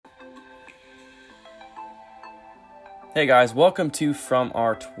Hey guys, welcome to From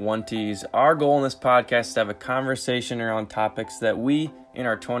Our 20s. Our goal in this podcast is to have a conversation around topics that we in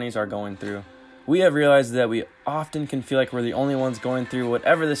our 20s are going through. We have realized that we often can feel like we're the only ones going through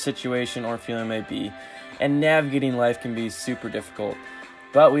whatever the situation or feeling may be, and navigating life can be super difficult.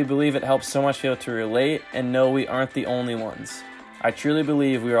 But we believe it helps so much to be able to relate and know we aren't the only ones. I truly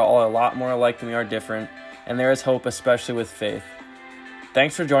believe we are all a lot more alike than we are different, and there is hope, especially with faith.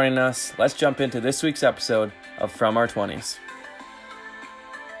 Thanks for joining us. Let's jump into this week's episode of From Our 20s.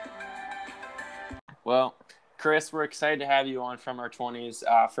 Well, Chris, we're excited to have you on From Our 20s.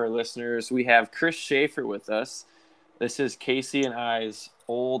 For our listeners, we have Chris Schaefer with us. This is Casey and I's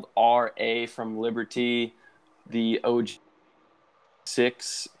old RA from Liberty, the OG6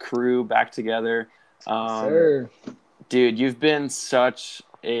 crew back together. Sir. Dude, you've been such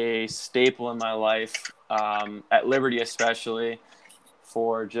a staple in my life, at Liberty especially,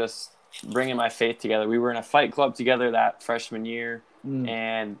 for just bringing my faith together. We were in a fight club together that freshman year,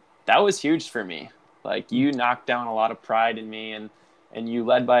 and that was huge for me. Like, you knocked down a lot of pride in me, and you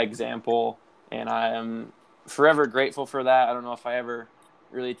led by example, and I am forever grateful for that. I don't know if I ever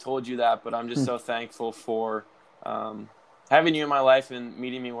really told you that, but I'm just so thankful for having you in my life and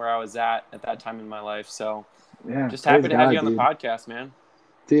meeting me where I was at that time in my life. So yeah, just happy to have you on dude. the podcast, man.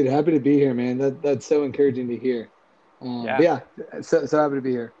 Dude, happy to be here, man. That's so encouraging to hear. So happy to be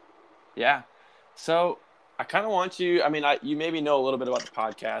here. Yeah. So I kind of want you, you maybe know a little bit about the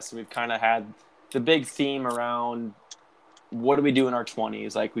podcast. We've kind of had the big theme around what do we do in our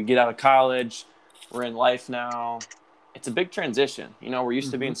 20s? Like, we get out of college, we're in life now. It's a big transition. You know, we're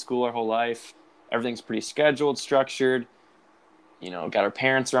used to being in school our whole life. Everything's pretty scheduled, structured. You know, got our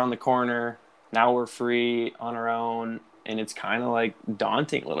parents around the corner. Now we're free on our own. And it's kind of like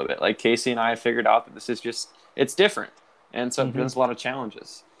daunting a little bit. Like, Casey and I figured out that this is just, it's different. And so it presents a lot of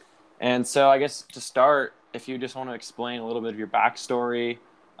challenges. And so I guess to start, if you just want to explain a little bit of your backstory,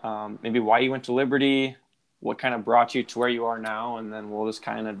 maybe why you went to Liberty, what kind of brought you to where you are now, and then we'll just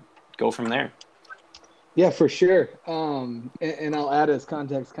kind of go from there. Yeah, for sure. And I'll add as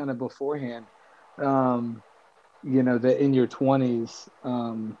context kind of beforehand, that in your 20s,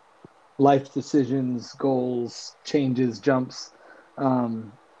 life decisions, goals, changes, jumps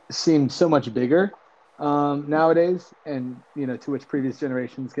seem so much bigger nowadays, and to which previous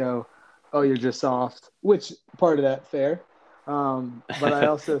generations go, oh, you're just soft, which part of that fair, but I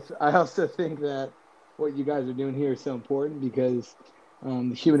also think that what you guys are doing here is so important because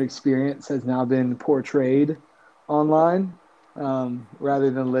the human experience has now been portrayed online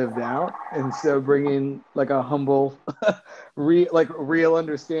rather than lived out, and so bringing like a humble real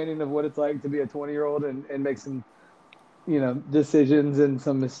understanding of what it's like to be a 20-year-old and make some decisions and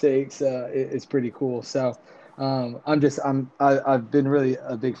some mistakes is pretty cool. So I've been really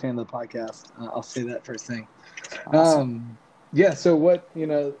a big fan of the podcast. I'll say that first thing. Awesome. So what, a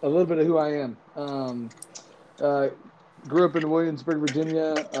little bit of who I am. Grew up in Williamsburg,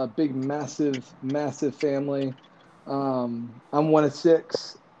 Virginia, a big, massive family. I'm one of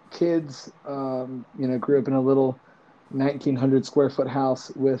 6 kids. Grew up in a little 1,900 square foot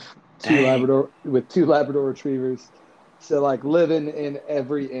house with two Labrador retrievers. So like living in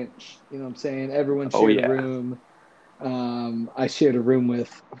every inch, you know what I'm saying? Everyone shared a room. I shared a room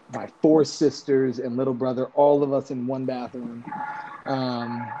with my 4 sisters and little brother, all of us in one bathroom.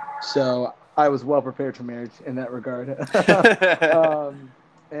 So I was well prepared for marriage in that regard.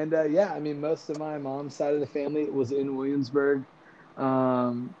 Most of my mom's side of the family was in Williamsburg.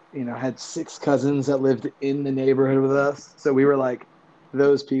 Had 6 cousins that lived in the neighborhood with us. So we were like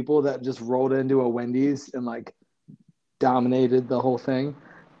those people that just rolled into a Wendy's and like dominated the whole thing.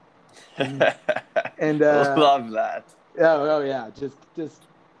 And love that. Oh yeah, just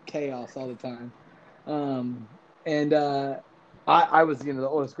chaos all the time. I was the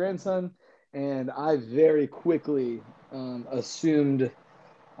oldest grandson, and I very quickly assumed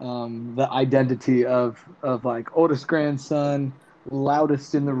the identity of like oldest grandson,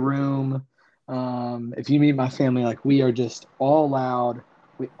 loudest in the room. If you meet my family, like we are just all loud.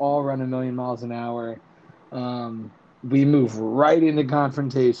 We all run a million miles an hour. We move right into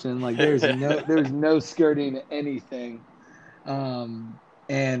confrontation. Like there's no skirting anything.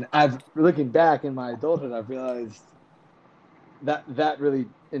 And looking back in my adulthood, I've realized that really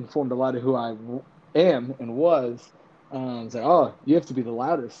informed a lot of who I am and was. It's like, oh, you have to be the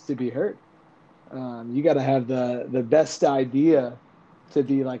loudest to be heard. You got to have the best idea to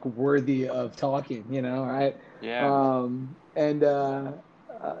be like worthy of talking, right? Yeah.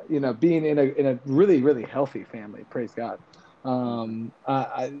 Being in a really, really healthy family, praise God.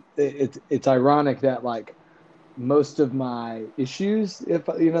 It's ironic that like most of my issues, if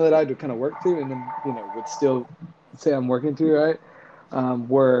that I had to kind of work through, and then would still say I'm working through, right,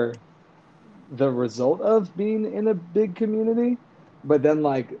 were the result of being in a big community. But then,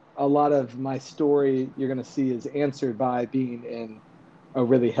 like, a lot of my story you're going to see is answered by being in a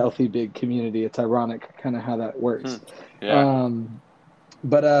really healthy big community. It's ironic kind of how that works. Yeah.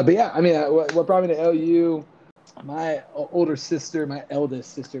 But yeah, I mean, what brought me to LU, my older sister, my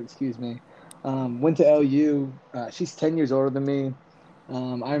eldest sister, excuse me, went to LU. She's 10 years older than me.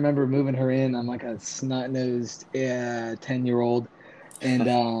 I remember moving her in. I'm like a snot-nosed 10-year-old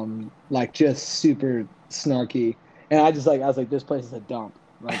and like just super snarky. And I was like, this place is a dump.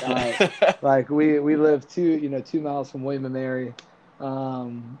 Like we live 2 miles from William and Mary.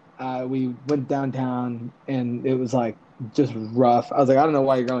 We went downtown and it was like just rough. I was like, I don't know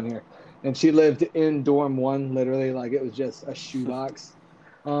why you're going here. And she lived in dorm one, literally, like it was just a shoebox.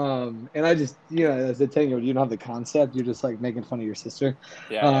 And I just, as a 10-year-old, you don't have the concept. You're just like making fun of your sister.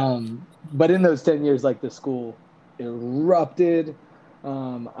 Yeah. But in those 10 years, like the school erupted.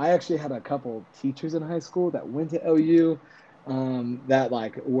 I actually had a couple teachers in high school that went to LU that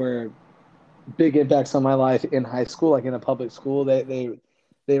like were big impacts on my life in high school, like in a public school. They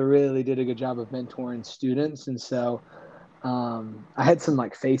really did a good job of mentoring students. And so I had some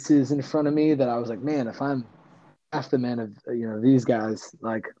like faces in front of me that I was like, man, if I'm half the men of these guys,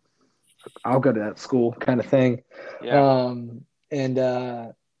 like I'll go to that school kind of thing. Yeah. And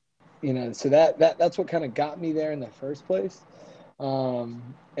so that's what kind of got me there in the first place. Man,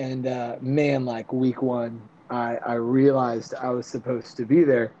 like week one, I realized I was supposed to be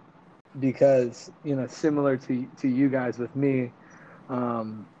there because, similar to you guys with me,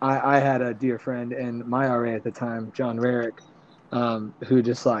 I had a dear friend and my RA at the time, John Rarick, who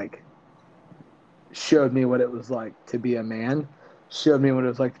just like showed me what it was like to be a man, showed me what it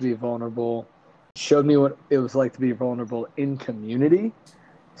was like to be vulnerable, showed me what it was like to be vulnerable in community.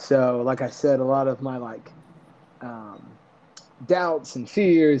 So, like I said, a lot of my like doubts and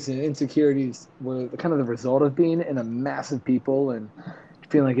fears and insecurities were kind of the result of being in a massive people and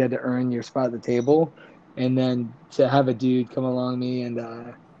feeling like you had to earn your spot at the table. And then to have a dude come along me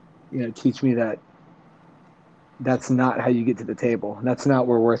and teach me that that's not how you get to the table. That's not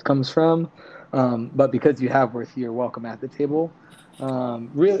where worth comes from. But because you have worth, you're welcome at the table.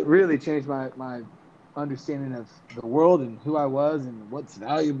 Really changed my understanding of the world and who I was and what's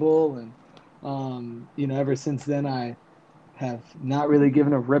valuable. And, ever since then, I have not really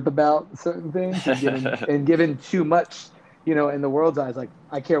given a rip about certain things and given too much, in the world's eyes. Like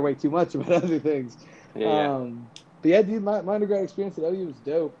I care way too much about other things. Yeah. But yeah, dude, my undergrad experience at OU was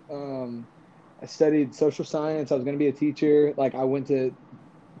dope. I studied social science. I was going to be a teacher. Like I went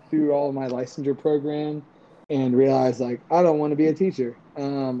through all of my licensure program and realized like, I don't want to be a teacher. I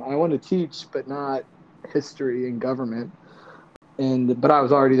want to teach, but not history and government. But I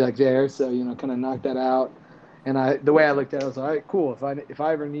was already like there. So, kind of knocked that out. And the way I looked at it, I was like, all right, cool. If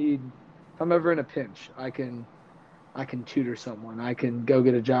I'm ever in a pinch, I can tutor someone. I can go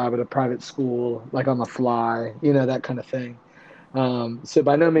get a job at a private school, like on the fly, that kind of thing. So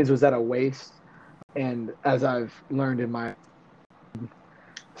by no means was that a waste. And as I've learned in my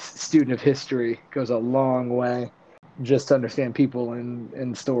student of history, goes a long way just to understand people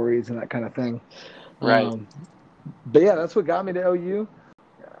and stories and that kind of thing. Right. But yeah, that's what got me to OU.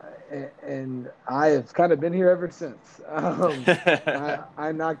 And I have kind of been here ever since.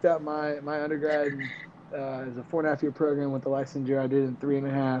 I knocked out my undergrad as a 4.5-year program with the licensure. I did in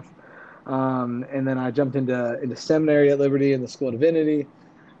 3.5. And then I jumped into seminary at Liberty in the School of Divinity.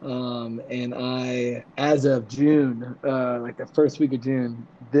 And as of June, like the first week of June,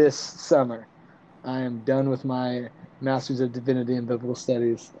 this summer, I am done with my Master's of Divinity in Biblical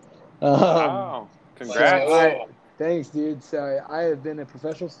Studies. Wow. Congrats. Thanks, dude. So I have been a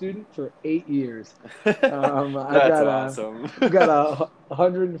professional student for 8 years. That's awesome. I've got a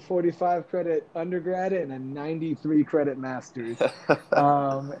 145 credit undergrad and a 93 credit master's.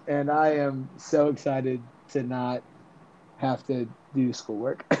 And I am so excited to not have to do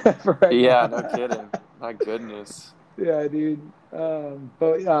schoolwork for right Yeah, now. no kidding. My goodness. Yeah, dude.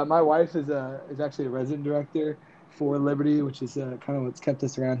 But my wife is actually a resident director for Liberty, which is kind of what's kept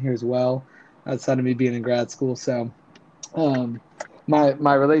us around here as well, outside of me being in grad school. So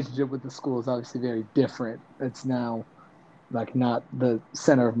my relationship with the school is obviously very different. It's now like not the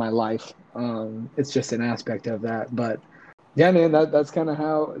center of my life. It's just an aspect of that. But yeah, man, that's kind of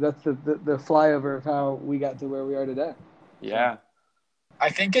how that's the flyover of how we got to where we are today. Yeah. I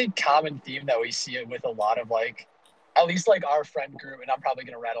think a common theme that we see it with a lot of like, at least like our friend group, and I'm probably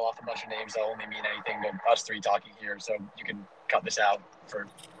going to rattle off a bunch of names that only mean anything to us three talking here, so you can cut this out for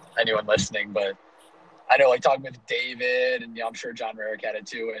anyone listening. But I know like talking with David, and I'm sure John Rarick had it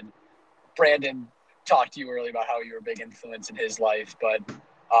too, and Brandon, talked to you earlier about how you were a big influence in his life, but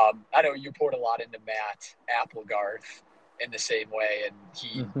I know you poured a lot into Matt Applegarth in the same way, and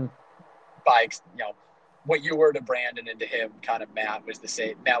he, by what you were to Brandon and to him, kind of Matt was the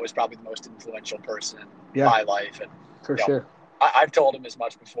same. Matt was probably the most influential person in my life, and for sure. I've told him as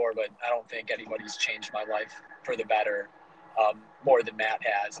much before, but I don't think anybody's changed my life for the better more than Matt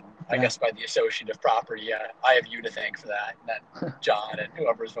has. And I guess by the associative property, I have you to thank for that, and then John and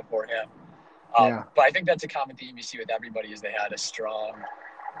whoever's before him. But I think that's a common theme you see with everybody is they had a strong,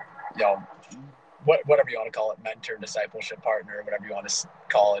 whatever you want to call it, mentor, discipleship partner, whatever you want to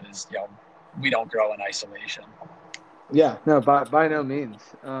call it, is, we don't grow in isolation. Yeah, no, by no means.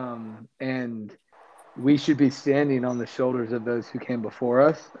 And we should be standing on the shoulders of those who came before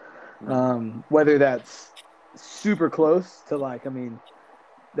us, whether that's super close to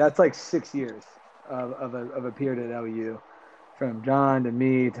that's like 6 years of a period at LU, from John to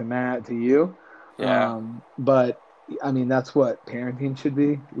me to Matt to you. Yeah. But I mean, that's what parenting should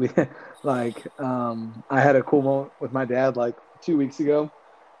be. I had a cool moment with my dad 2 weeks ago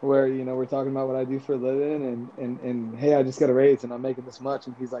where, we're talking about what I do for a living and hey, I just got a raise and I'm making this much.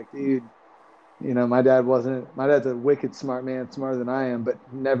 And he's like, dude, my dad's a wicked smart man, smarter than I am, but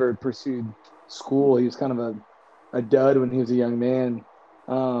never pursued school. He was kind of a dud when he was a young man.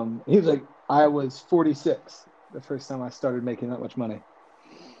 He was like, I was 46 the first time I started making that much money.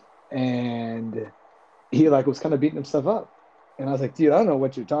 And he was kind of beating himself up. And I was like, dude, I don't know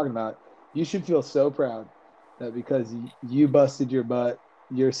what you're talking about. You should feel so proud that because you busted your butt,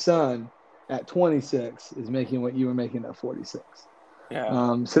 your son at 26 is making what you were making at 46.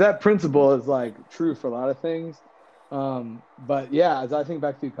 Yeah. So that principle is true for a lot of things. But yeah, as I think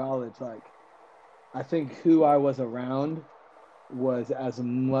back through college, I think who I was around was as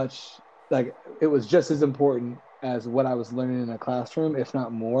much, it was just as important as what I was learning in a classroom, if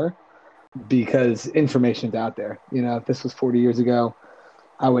not more, because information's out there. If this was 40 years ago,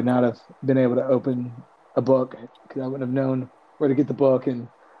 I would not have been able to open a book because I wouldn't have known where to get the book, and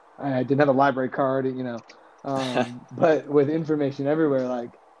I didn't have a library card, but with information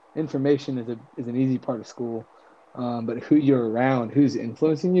everywhere, information is an easy part of school. But who you're around, who's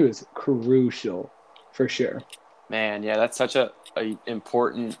influencing you, is crucial for sure. Man, yeah, that's such a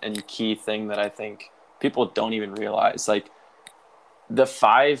important and key thing that I think people don't even realize. The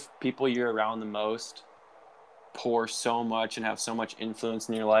 5 people you're around the most pour so much and have so much influence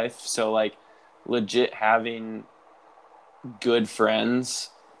in your life. So legit having good friends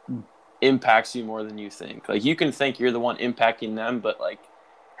impacts you more than you think. You can think you're the one impacting them, but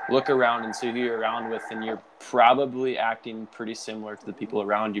look around and see who you're around with, and you're probably acting pretty similar to the people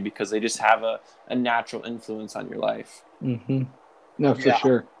around you because they just have a natural influence on your life. Mm-hmm. No, for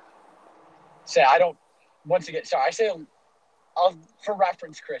sure. So I don't, once again, sorry, I say, for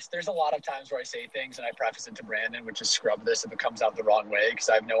reference, Chris, there's a lot of times where I say things and I preface it to Brandon, which is scrub this if it comes out the wrong way, because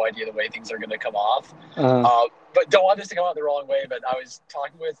I have no idea the way things are going to come off. But don't want this to come out the wrong way. But I was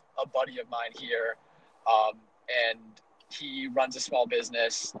talking with a buddy of mine here, and he runs a small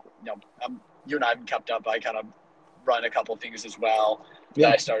business. You and I haven't kept up. I kind of run a couple things as well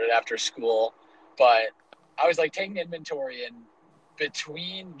that I started after school. But I was taking inventory, and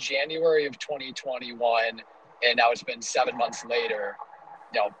between January of 2021 and now it's been 7 months later,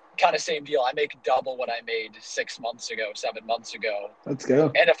 kind of same deal. I make double what I made 7 months ago. Let's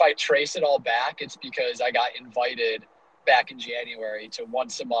go. And if I trace it all back, it's because I got invited back in January to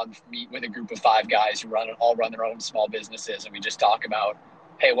once a month meet with a group of 5 guys who all run their own small businesses. And we just talk about,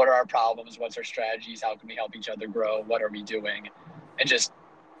 hey, what are our problems? What's our strategies? How can we help each other grow? What are we doing? And just,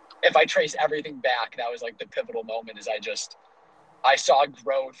 if I trace everything back, that was the pivotal moment is I saw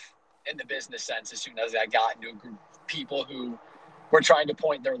growth in the business sense as soon as I got into a group of people who were trying to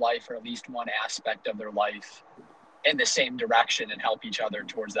point their life, or at least one aspect of their life, in the same direction and help each other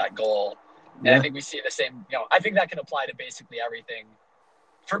towards that goal. And I think we see the same, I think that can apply to basically everything,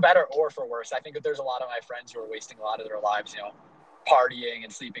 for better or for worse. I think that there's a lot of my friends who are wasting a lot of their lives, partying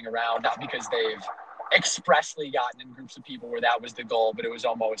and sleeping around, not because they've expressly gotten in groups of people where that was the goal, but it was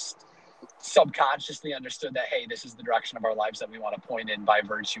almost subconsciously understood that, hey, this is the direction of our lives that we want to point in by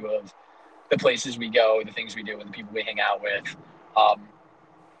virtue of the places we go, the things we do, and the people we hang out with.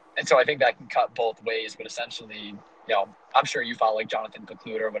 And so I think that can cut both ways, but essentially, I'm sure you follow Jonathan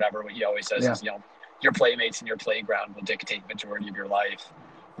Pecluda or whatever. What he always says is, your playmates in your playground will dictate the majority of your life.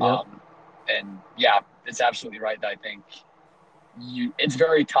 And it's absolutely right that I think it's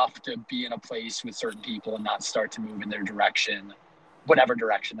very tough to be in a place with certain people and not start to move in their direction, whatever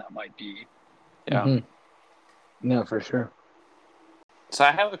direction that might be. Yeah. Mm-hmm. No, for sure. So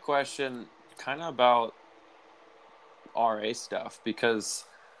I have a question kind of about RA stuff, because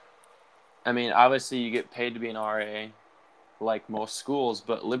I mean, obviously you get paid to be an RA like most schools,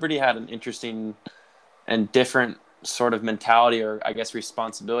 but Liberty had an interesting and different sort of mentality, or I guess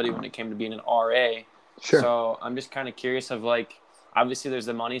responsibility, when it came to being an RA. Sure. So I'm just kind of curious of, like, obviously there's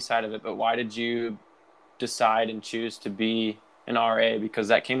the money side of it, but why did you decide and choose to be an RA? Because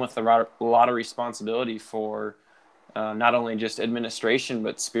that came with a lot of responsibility for not only just administration,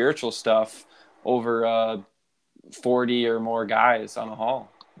 but spiritual stuff over 40 or more guys on a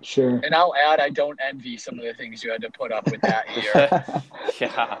hall. Sure. And I'll add, I don't envy some of the things you had to put up with that year.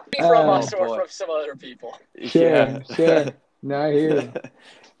 Yeah. From Oh, us or boy. from some other people. Sure. No, I hear you.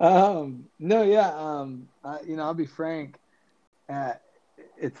 No, yeah. I'll be frank.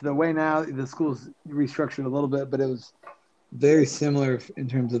 It's the way now the school's restructured a little bit, but it was very similar in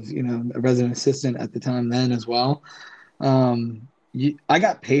terms of, a resident assistant at the time then as well. I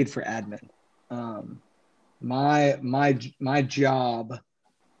got paid for admin. My job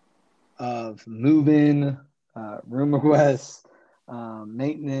of moving, room requests,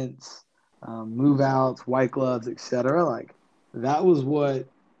 maintenance, move outs, white gloves, etc. Like that was what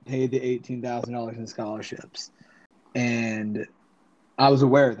paid the $18,000 in scholarships. And I was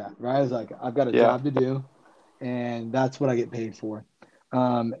aware of that, right? I was like, I've got a job to do, and that's what I get paid for.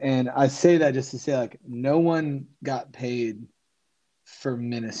 And I say that just to say, like, no one got paid for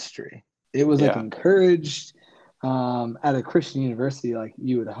ministry. It was like encouraged at a Christian university, like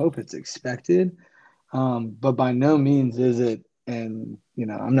you would hope it's expected. But by no means is it. And,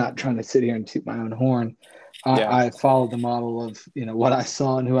 I'm not trying to sit here and toot my own horn. I followed the model of, what I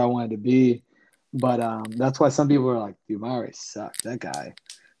saw and who I wanted to be. But that's why some people were like, dude, Maury sucked. That guy,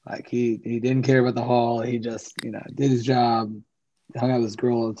 like, he didn't care about the hall. He just, did his job, hung out with his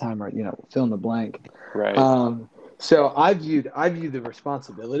girl all the time, or, fill in the blank. Right. So I viewed the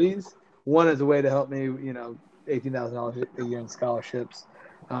responsibilities. One as a way to help me, $18,000 a year in scholarships,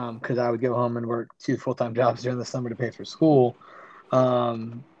 because I would go home and work 2 full-time jobs during the summer to pay for school.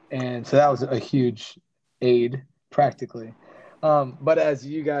 And so that was a huge aid practically. But as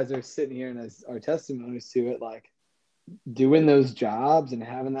you guys are sitting here and as our testimonies to it, like doing those jobs and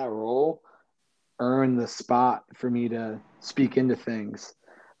having that role earned the spot for me to speak into things.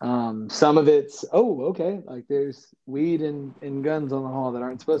 Some of it's, like there's weed and guns on the hall that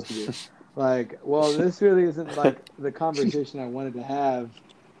aren't supposed to be. Like, well, this really isn't like the conversation I wanted to have.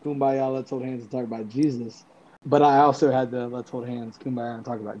 Kumbaya, let's hold hands and talk about Jesus. But I also had the let's hold hands, kumbaya, and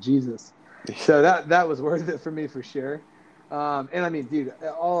talk about Jesus. So that was worth it for me for sure. And I mean, dude,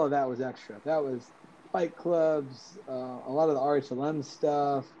 all of that was extra. That was fight clubs, a lot of the RHLM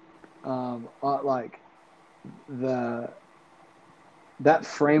stuff, like that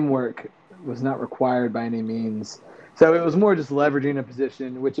framework was not required by any means. So it was more just leveraging a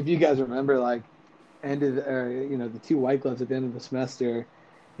position, which if you guys remember, like the 2 white gloves at the end of the semester,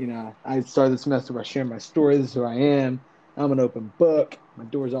 I started the semester by sharing my story. This is who I am. I'm an open book. My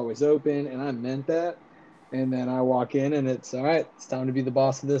door's always open. And I meant that. And then I walk in and it's all right. It's time to be the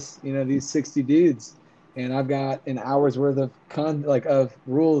boss of this, these 60 dudes. And I've got an hour's worth of of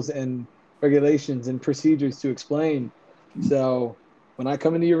rules and regulations and procedures to explain. So when I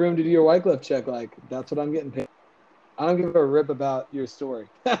come into your room to do your white glove check, like that's what I'm getting paid. I don't give a rip about your story.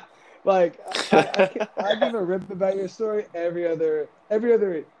 Like I give a rip about your story every other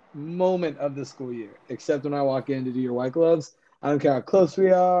moment of the school year, except when I walk in to do your white gloves. I don't care how close we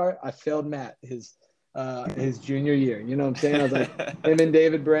are. I failed Matt his junior year. You know what I'm saying? I was like him and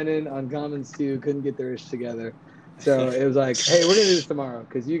David Brennan on Commons 2 couldn't get their ish together. So it was like, hey, we're gonna do this tomorrow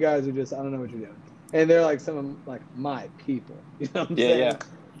because you guys are just I don't know what you're doing. And they're like some of like my people. You know what I'm saying? Yeah.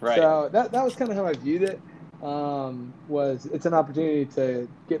 Right. So that was kind of how I viewed it. Was it's an opportunity to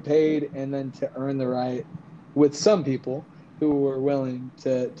get paid and then to earn the right with some people who were willing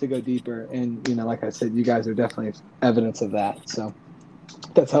to go deeper. And, like I said, you guys are definitely evidence of that. So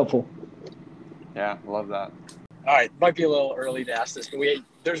that's helpful. Yeah, love that. All right, might be a little early to ask this, but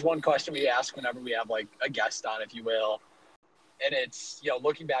there's one question we ask whenever we have like a guest on, if you will. And it's,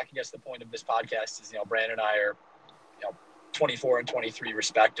 looking back, I guess the point of this podcast is, Brandon and I are, 24 and 23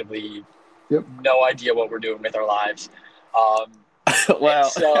 respectively. Yep. No idea what we're doing with our lives. Well,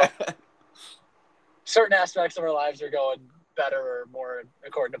 so certain aspects of our lives are going better or more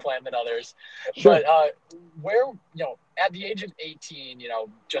according to plan than others. Sure. But where, at the age of 18,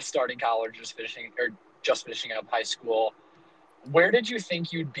 just starting college, just finishing up high school, where did you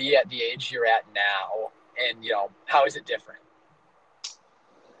think you'd be at the age you're at now? And, how is it different?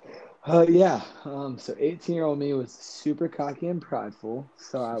 Yeah. So 18-year-old me was super cocky and prideful.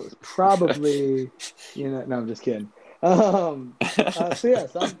 So I was probably, no, I'm just kidding. So I'm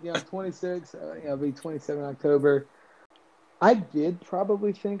 26. I'll be 27 in October. I did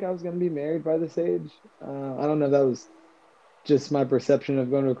probably think I was going to be married by this age. I don't know if that was just my perception of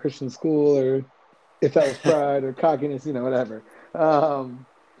going to a Christian school or if that was pride or cockiness, whatever.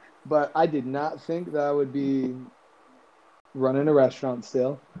 But I did not think that I would be running a restaurant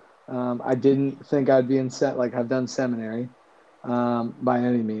still. I didn't think I'd be have done seminary by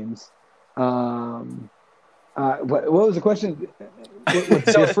any means. What was the question?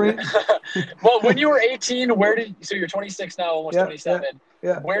 What's different? Well, when you were 18, so you're 26 now, almost 27.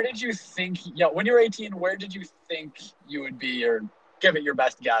 Yeah. Where did you think, when you were 18, where did you think you would be, or give it your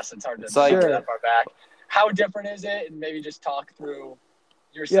best guess? It's hard to remember that far back. How different is it? And maybe just talk through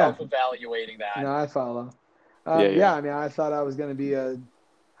yourself evaluating that. No, I follow. I thought I was going to be a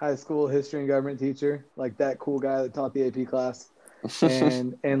high school history and government teacher, like that cool guy that taught the AP class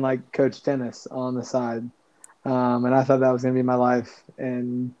and like coach tennis on the side. And I thought that was going to be my life.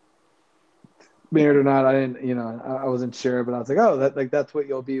 And married or not, I didn't, I wasn't sure, but I was like, that's what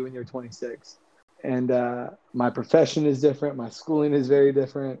you'll be when you're 26. And my profession is different. My schooling is very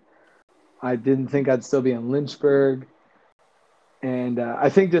different. I didn't think I'd still be in Lynchburg. And I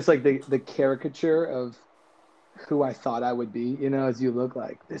think just like the caricature of who I thought I would be, as you look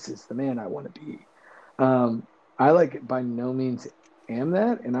like, this is the man I want to be. I by no means am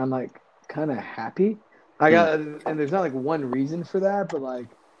that. And I'm like kind of happy. And there's not like one reason for that, but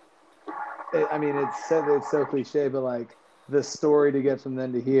it's so cliche, but like the story to get from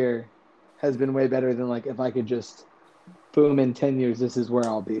then to here has been way better than like if I could just boom in 10 years, this is where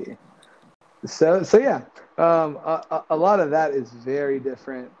I'll be. So yeah, a lot of that is very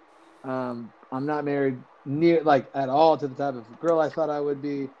different. I'm not married at all to the type of girl I thought I would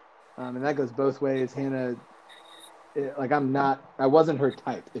be, and that goes both ways. Hannah, I wasn't her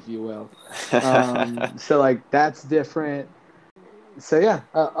type, if you will. So like that's different. So yeah,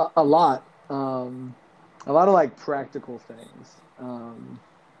 a lot of like practical things.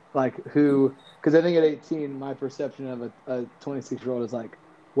 Because I think at 18, my perception of a 26-year-old is like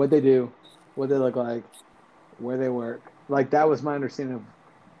what they do, what they look like, where they work. Like that was my understanding of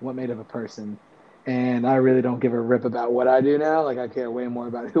what made of a person. And I really don't give a rip about what I do now. Like I care way more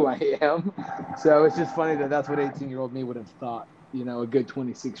about who I am. So it's just funny that that's what 18-year-old me would have thought, a good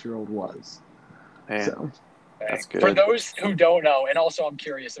 26-year-old was. Man, so that's good. For those who don't know, and also I'm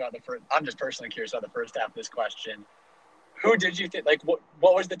just personally curious about the first half of this question. Who did you think, like, what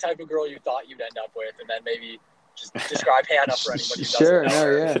was the type of girl you thought you'd end up with? And then maybe just describe Hannah for anybody who doesn't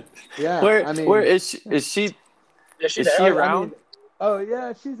know. Sure, yeah. Where is she? Is she around? I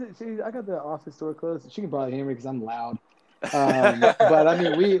got the office door closed. She can probably hear me because I'm loud.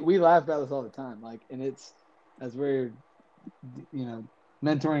 But we laugh about this all the time. Like, and it's as we're,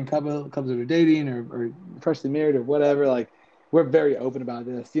 mentoring couples that are dating or freshly married or whatever. Like, we're very open about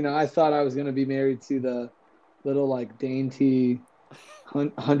this. I thought I was going to be married to the little like dainty,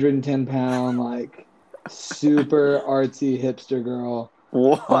 110-pound like super artsy hipster girl.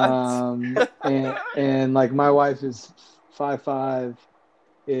 What? And like my wife is 5'5",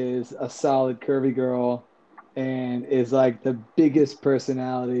 is a solid curvy girl, and is like the biggest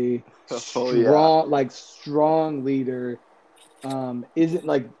personality, strong leader. Isn't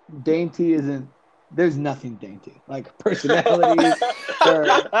like dainty. There's nothing dainty. Like personality,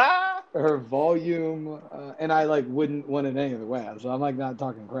 her volume, and I like wouldn't want it any other way. So I'm like not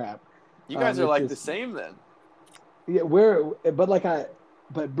talking crap. You guys are like the same then. Yeah,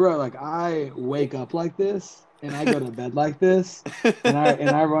 but bro, like I wake up like this and I go to bed like this and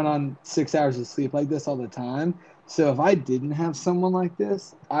I run on 6 hours of sleep like this all the time. So if I didn't have someone like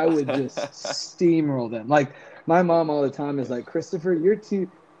this, I would just steamroll them. Like my mom all the time is like, Christopher,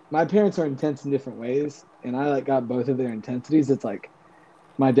 my parents are intense in different ways, and I like got both of their intensities. It's like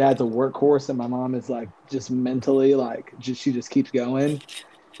my dad's a workhorse and my mom is like just mentally like she just keeps going.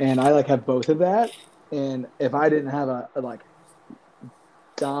 And I like have both of that. And if I didn't have a like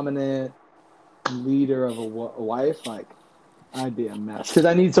dominant leader of a wife, like I'd be a mess because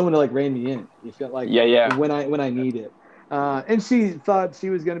I need someone to like rein me in. You feel like when I need it. And she thought she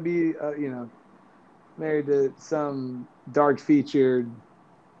was going to be married to some dark featured,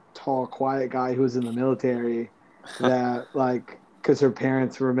 tall, quiet guy who was in the military. That like because her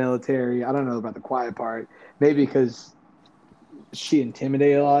parents were military. I don't know about the quiet part. Maybe because she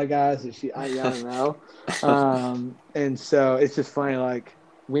intimidated a lot of guys. I don't know. And so it's just funny. Like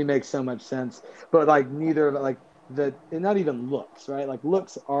we make so much sense, but like neither of it, like and not even looks, right? Like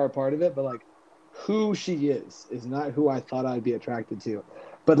looks are a part of it, but like who she is not who I thought I'd be attracted to.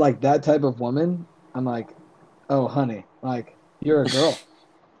 But like that type of woman, I'm like, oh honey, like you're a girl.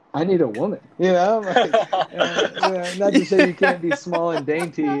 I need a woman, like, not to say you can't be small and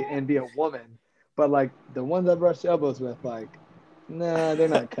dainty and be a woman, but like the ones I brushed elbows with, like, nah, they're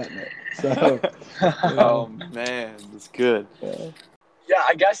not cutting it. So, you Oh know, man, that's good. yeah. Yeah,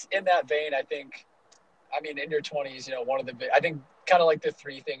 I guess in that vein, I mean, in your 20s, one of I think kind of like the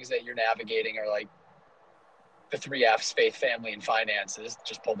three things that you're navigating are like the three F's: faith, family, and finances.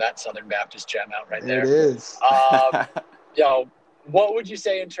 Just pulled that Southern Baptist gem out right There it there. is. What would you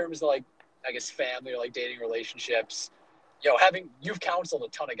say in terms of like, I guess, family or like dating relationships? You've counseled a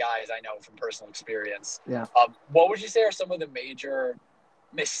ton of guys, I know from personal experience. Yeah. What would you say are some of the major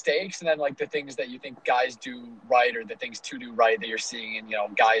mistakes, and then like the things that you think guys do right, or the things to do right that you're seeing in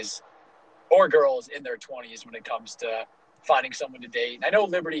guys or girls in their 20s when it comes to finding someone to date? I know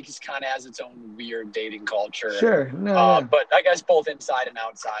Liberty kind of has its own weird dating culture. Sure. No, yeah. But I guess both inside and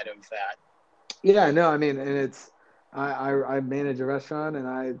outside of that. Yeah, no, I mean, and it's I manage a restaurant, and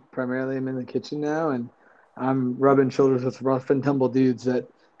I primarily am in the kitchen now, and I'm rubbing shoulders with rough and tumble dudes that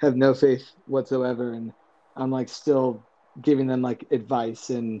have no faith whatsoever, and I'm like still giving them like advice,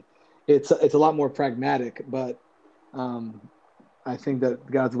 and it's a lot more pragmatic, but I think that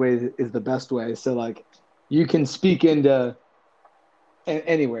God's way is the best way. So like you can speak into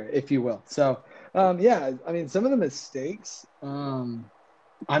anywhere, if you will. So yeah, I mean, some of the mistakes.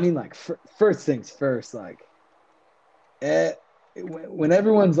 I mean, like first things first, like when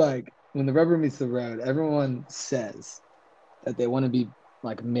everyone's like, when the rubber meets the road, everyone says that they want to be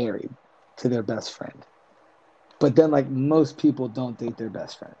like married to their best friend. But then like most people don't date their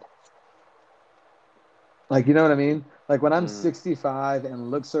best friend. Like, you know what I mean? Like when I'm 65 and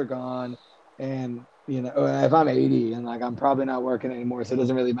looks are gone, and if I'm 80 and like I'm probably not working anymore, so it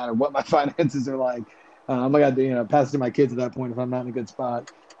doesn't really matter what my finances are like. I'm gonna pass it to my kids at that point if I'm not in a good spot.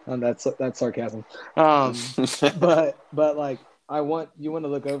 That's sarcasm. But like you want to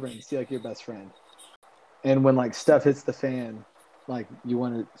look over and see like your best friend, and when like stuff hits the fan, like you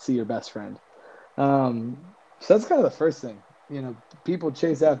want to see your best friend. So that's kind of the first thing. People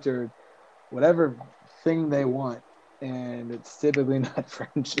chase after whatever thing they want, and it's typically not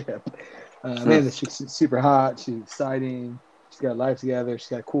friendship. Man, she's super hot. She's exciting. She's got life together. She's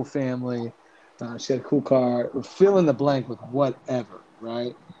got a cool family. She's got a cool car. Fill in the blank with whatever,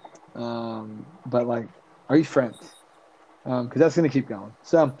 right? But like, are you friends? Because that's going to keep going.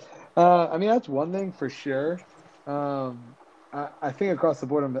 So, I mean, that's one thing for sure. I think across the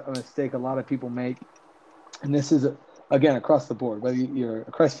board, a mistake a lot of people make, and this is again across the board, whether you're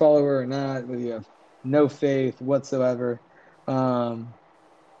a Christ follower or not, whether you have no faith whatsoever,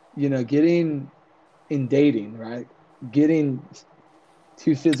 getting in dating, right? Getting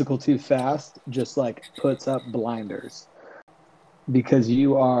too physical too fast just like puts up blinders, because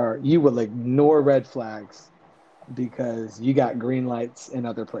you will ignore red flags because you got green lights in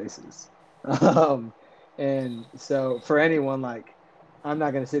other places. And so for anyone, like, I'm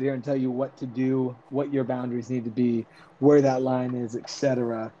not going to sit here and tell you what to do, what your boundaries need to be, where that line is,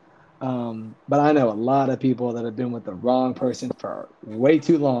 etc. But I know a lot of people that have been with the wrong person for way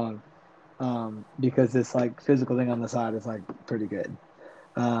too long, because this like physical thing on the side is like pretty good.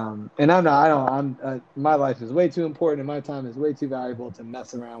 And my life is way too important, and my time is way too valuable to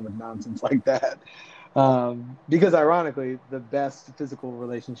mess around with nonsense like that. Because ironically, the best physical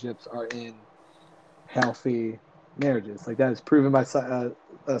relationships are in healthy marriages. Like that is proven by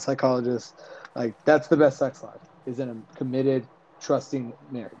a psychologist. Like that's the best sex life, is in a committed, trusting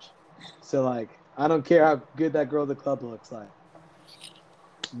marriage. So like, I don't care how good that girl at the club looks like.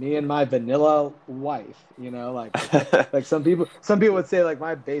 Me and my vanilla wife, like some people would say like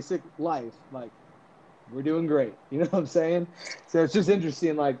my basic life, like we're doing great. You know what I'm saying? So it's just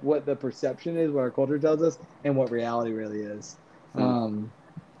interesting, like what the perception is, what our culture tells us, and what reality really is. So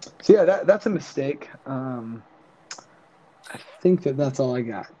yeah, that's a mistake. I think that's all I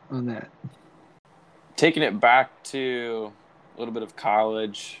got on that. Taking it back to a little bit of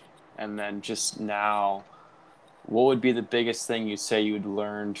college and then just now, what would be the biggest thing you say you'd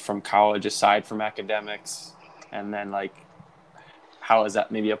learned from college aside from academics? And then like, how is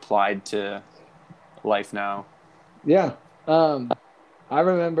that maybe applied to life now? Yeah. I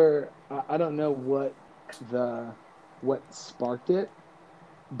remember, I don't know what sparked it,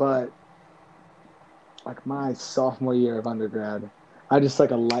 but like my sophomore year of undergrad, I just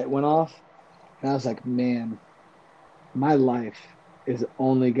like a light went off, and I was like, man, my life is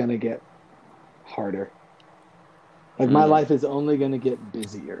only going to get harder. Like my life is only going to get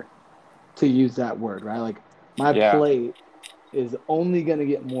busier, to use that word, right? Like my plate is only going to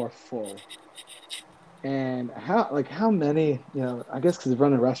get more full. And how many, I guess because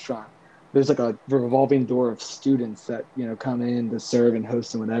running a restaurant, there's like a revolving door of students that, come in to serve and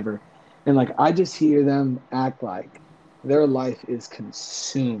host and whatever. And like, I just hear them act like their life is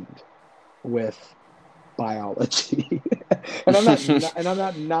consumed with biology. And I'm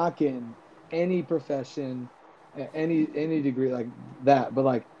not knocking any profession, any degree like that, but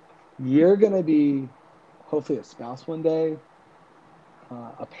like you're gonna be hopefully a spouse one day,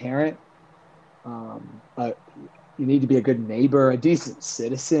 a parent. Um, uh, you need to be a good neighbor, a decent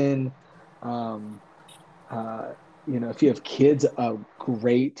citizen. Um, uh, if you have kids, a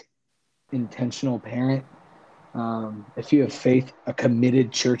great intentional parent. If you have faith, a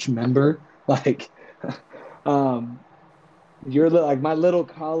committed church member. Like, um, like my little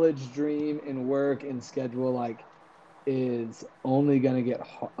college dream and work and schedule, like, is only gonna get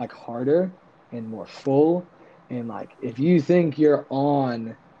like harder and more full. And like, if you think you're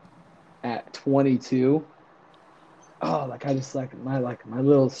on at 22, oh, like I just like my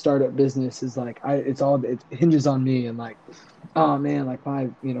little startup business is like it hinges on me, and like, oh man, like my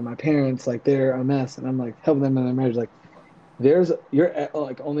parents, like they're a mess and I'm like helping them in their marriage. Like you're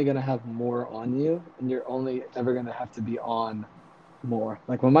like only gonna have more on you, and you're only ever gonna have to be on more.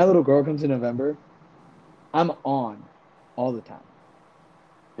 Like when my little girl comes in November, I'm on all the time.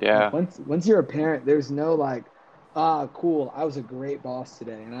 Like Yeah. once you're a parent, there's no like, cool, I was a great boss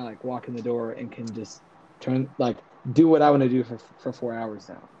today, and I like walk in the door and can just do what I want to do for 4 hours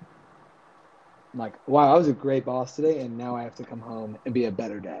now. Like, wow, I was a great boss today, and now I have to come home and be a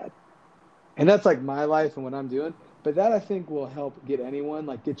better dad. And that's like my life and what I'm doing. But that I think will help get anyone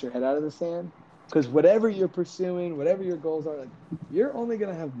like get your head out of the sand. Because whatever you're pursuing, whatever your goals are, like you're only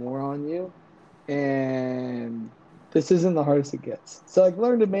gonna have more on you. And this isn't the hardest it gets. So like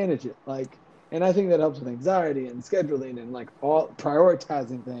learn to manage it. Like, and I think that helps with anxiety and scheduling and like all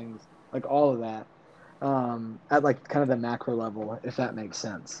prioritizing things, like all of that. At like kind of the macro level, if that makes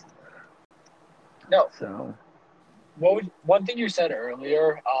sense. No. So One thing you said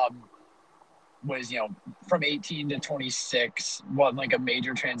earlier was, from 18 to 26, what like a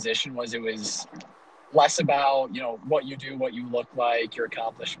major transition was. It was less about, what you do, what you look like, your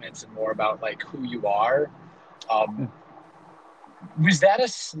accomplishments, and more about like who you are. Um, was that a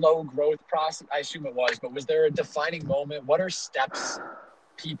slow growth process? I assume it was, but was there a defining moment? What are steps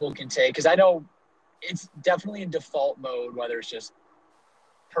people can take? Because I know it's definitely in default mode, whether it's just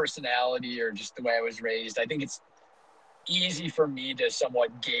personality or just the way I was raised. I think it's easy for me to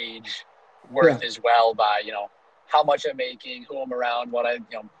somewhat gauge worth as well by, how much I'm making, who I'm around, what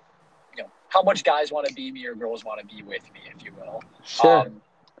how much guys want to be me or girls want to be with me, if you will. sure.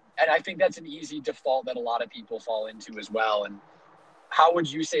 And I think that's an easy default that a lot of people fall into as well. And how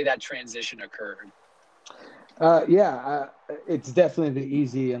would you say that transition occurred? It's definitely the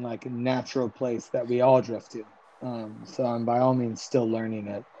easy and like natural place that we all drift to. So I'm by all means still learning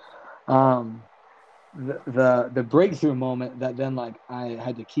it. Um, the breakthrough moment that then like I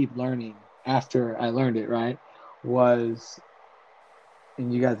had to keep learning after I learned it, right, was,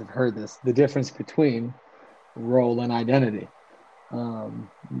 and you guys have heard this, the difference between role and identity. Um,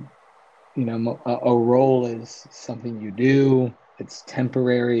 a role is something you do. It's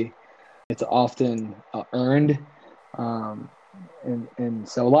temporary. It's often earned, um, and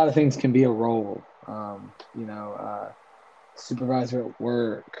so a lot of things can be a role. Supervisor at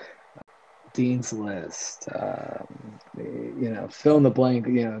work, dean's list, fill in the blank,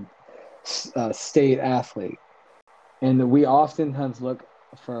 state athlete, and we oftentimes look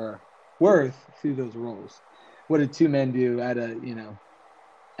for worth through those roles. What did two men do at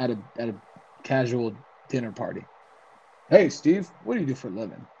a casual dinner party? Hey, Steve, what do you do for a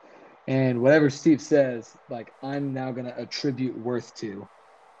living? And whatever Steve says, like I'm now going to attribute worth to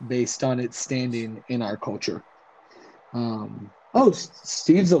based on its standing in our culture.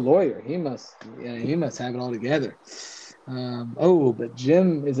 Steve's a lawyer. He must have it all together. But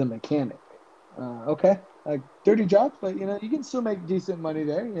Jim is a mechanic. Okay, like dirty jobs, but you can still make decent money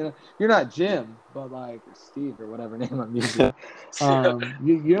there. You're not Jim, but like Steve or whatever name I'm using.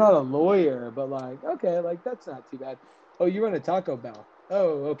 You're not a lawyer, but like okay, like that's not too bad. Oh, you run a Taco Bell.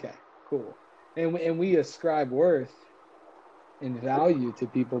 Oh, okay, cool. And we ascribe worth and value to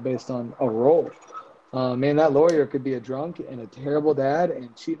people based on a role. Man, that lawyer could be a drunk and a terrible dad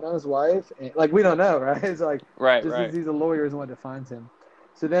and cheating on his wife. And, like, we don't know, right? It's like, Right. he's a lawyer is what defines him.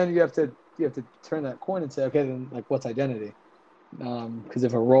 So then you have to turn that coin and say, okay, then like, what's identity? Because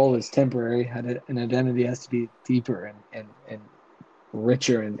if a role is temporary, an identity has to be deeper and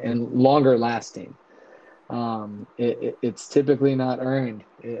richer and longer lasting. It's typically not earned.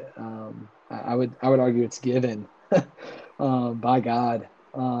 I would argue it's given by God.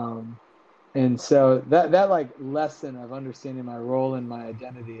 And so that like lesson of understanding my role and my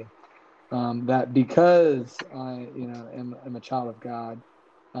identity, that because I am a child of God,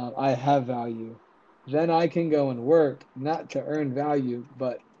 I have value. Then I can go and work not to earn value,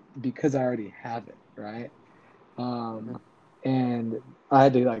 but because I already have it, right? And I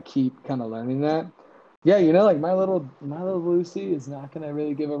had to like keep kind of learning that. Yeah, like my little Lucy is not gonna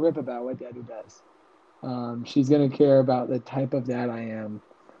really give a rip about what Daddy does. She's gonna care about the type of dad I am,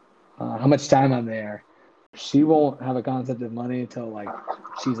 how much time I'm there. She won't have a concept of money until like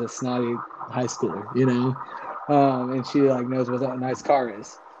she's a snotty high schooler, and she like knows what a nice car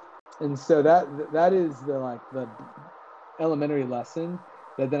is. And so that is the elementary lesson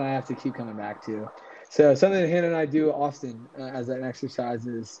that then I have to keep coming back to. So something that Hannah and I do often as an exercise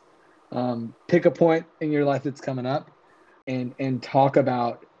is pick a point in your life that's coming up and talk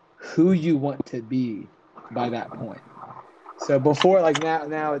about who you want to be by that point. So before, like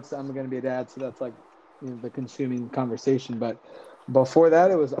now it's I'm going to be a dad, so that's like the consuming conversation. But before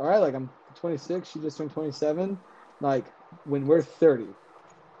that, it was all right. Like I'm 26, she just turned 27. Like when we're 30,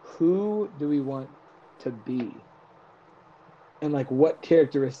 who do we want to be? And like what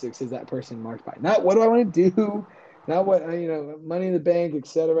characteristics is that person marked by? Not what do I want to do, not what money in the bank,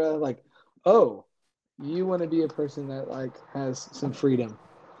 etc. Like, oh, you want to be a person that like has some freedom.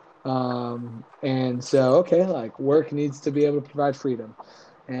 And so okay, like work needs to be able to provide freedom,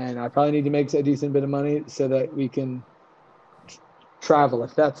 and I probably need to make a decent bit of money so that we can travel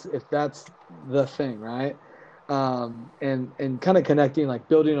if that's the thing, right? And kind of connecting, like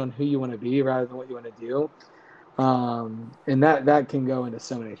building on who you want to be rather than what you want to do. And that can go into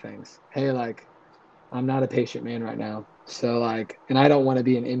so many things. Hey, like I'm not a patient man right now, so like, and I don't want to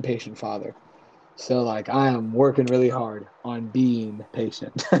be an impatient father. So like I am working really hard on being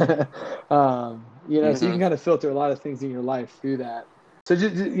patient. So you can kind of filter a lot of things in your life through that. So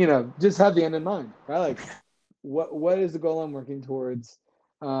just have the end in mind, right? Like what is the goal I'm working towards?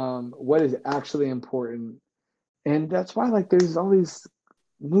 What is actually important? And that's why like there's all these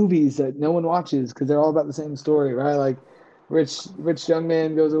movies that no one watches because they're all about the same story, right? Like rich young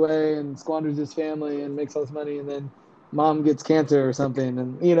man goes away and squanders his family and makes all this money, and then mom gets cancer or something,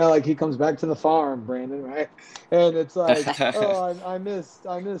 and like he comes back to the farm, Brandon, right? And it's like, oh, I missed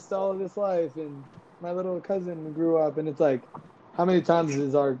all of this life, and my little cousin grew up, and it's like, how many times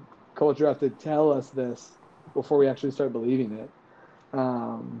does our culture have to tell us this before we actually start believing it?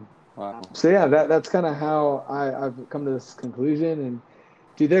 Wow. So yeah, that's kind of how I've come to this conclusion. And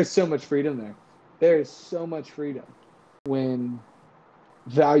dude, there's so much freedom there. There is so much freedom when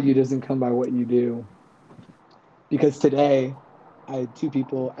value doesn't come by what you do. Because today, I had 2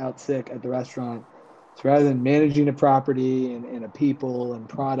 people out sick at the restaurant. So rather than managing a property and a people and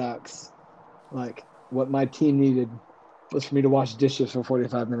products, like what my team needed was for me to wash dishes for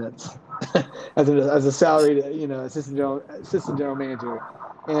 45 minutes as a salaried, assistant general manager.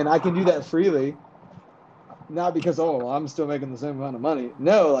 And I can do that freely, not because, oh, well, I'm still making the same amount of money.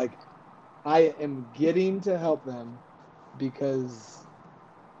 No, like I am getting to help them because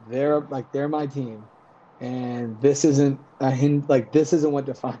they're my team, and this isn't this isn't what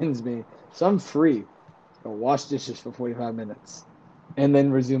defines me. So I'm free to wash dishes for 45 minutes and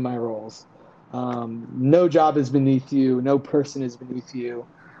then resume my roles. No job is beneath you. No person is beneath you.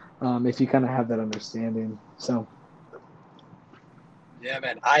 If you kind of have that understanding. So. Yeah,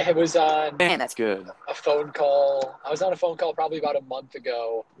 man. I was on Man, that's good. a phone call. I was on a phone call probably about a month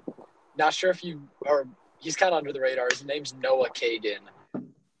ago. Not sure if he's kind of under the radar. His name's Noah Kagan.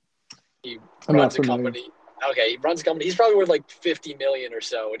 He runs a company. Okay, he runs a company. He's probably worth like 50 million or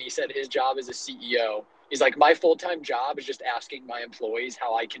so. And he said his job as a CEO, he's like, my full-time job is just asking my employees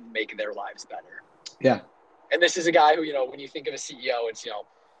how I can make their lives better. Yeah. And this is a guy who, when you think of a CEO, it's,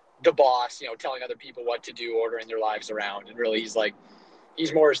 the boss, telling other people what to do, ordering their lives around. And really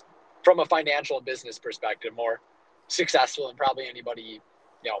he's more from a financial and business perspective, more successful than probably anybody,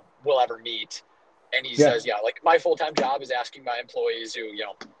 will ever meet. And he says, like my full-time job is asking my employees who,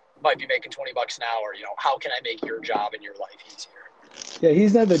 might be making $20 an hour, how can I make your job and your life easier? Yeah,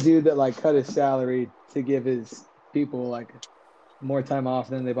 he's not the dude that like cut his salary to give his people like more time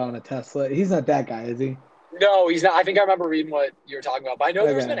off than they bought him a Tesla. He's not that guy, is he? No, he's not. I think I remember reading what you were talking about, but I know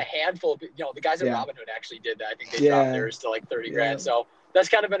there's been a handful of, the guys at Robinhood actually did that. I think they dropped theirs to like 30 grand. So that's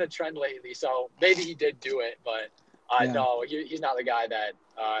kind of been a trend lately. So maybe he did do it, but no, he's not the guy that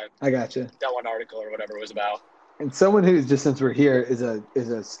I gotcha. That one article or whatever it was about. And someone who's just, since we're here,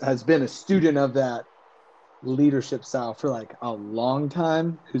 has been a student of that leadership style for like a long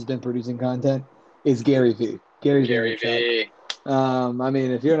time, who's been producing content, is Gary Vee. Gary Vee. I mean,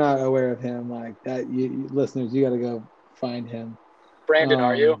 if you're not aware of him, like that, listeners, you got to go find him. Brandon,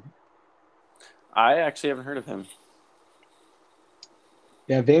 are you? I actually haven't heard of him.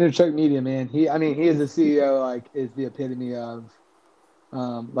 Yeah, Vaynerchuk Media, man. He is a CEO, like, is the epitome of,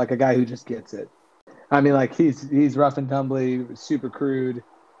 like a guy who just gets it. I mean, like he's rough and tumbly, super crude,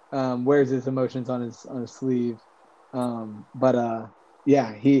 wears his emotions on his sleeve.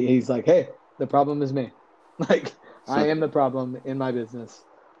 Yeah, he's like, hey, the problem is me. Like, I am the problem in my business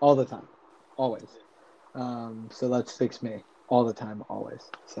all the time, always. So let's fix me all the time,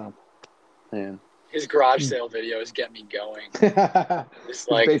 always. So, Man. His garage sale videos get me going. It's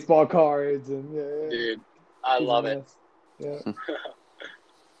like baseball cards and dude, I love it. Yeah.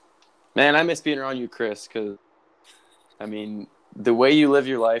 Man, I miss being around you, Chris, because I mean, the way you live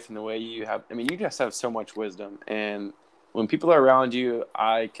your life and the way you have, I mean, you just have so much wisdom. And when people are around you,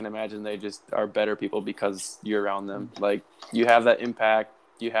 I can imagine they just are better people because you're around them. Like, you have that impact,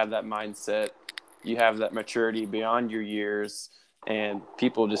 you have that mindset, you have that maturity beyond your years, and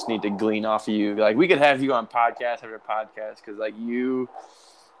people just need to glean off of you. Like, we could have you on podcast after podcast because, like,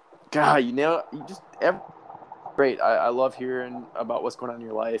 God, you just great. I love hearing about what's going on in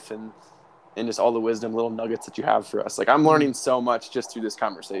your life and just all the wisdom, little nuggets that you have for us. Like, I'm learning so much just through this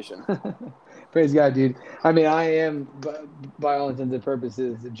conversation. Praise God, dude. I mean, I am, by all intents and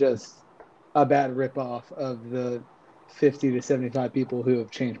purposes, just a bad ripoff of the 50 to 75 people who have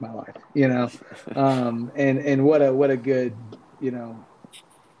changed my life, and what a good,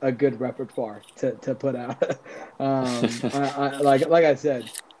 a good repertoire to put out. Like I said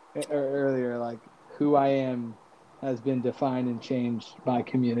earlier, like, who I am has been defined and changed by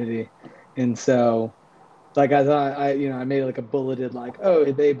community. And so, like, I thought I made like a bulleted, like,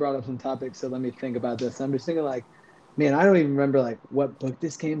 oh, they brought up some topics, so let me think about this. I'm just thinking, like, man, I don't even remember like what book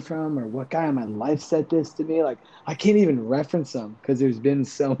this came from or what guy in my life said this to me. Like, I can't even reference them because there's been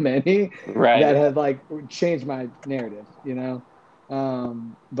so many that have like changed my narrative, Dude,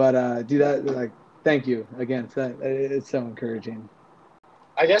 like, thank you again for that. It's so encouraging.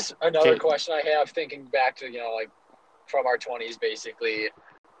 I guess another question I have, thinking back to, like, from our 20s, basically,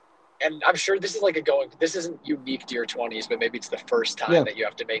 and I'm sure this is like this isn't unique to your 20s, but maybe it's the first time that you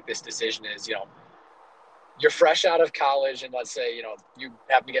have to make this decision is, you're fresh out of college and let's say, you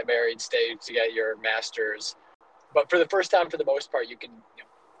happen to get married, stay to get your master's. But for the first time, for the most part, you can,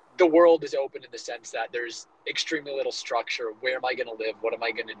 the world is open in the sense that there's extremely little structure. Where am I going to live? What am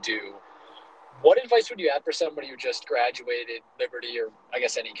I going to do? What advice would you have for somebody who just graduated Liberty or I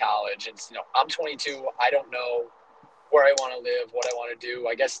guess any college? It's, I'm 22. I don't know where I want to live, what I want to do.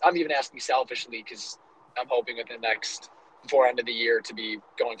 I guess I'm even asking selfishly because I'm hoping within the next before end of the year to be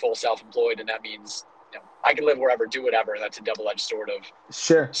going full self-employed. And that means, I can live wherever, do whatever. That's a double-edged sword of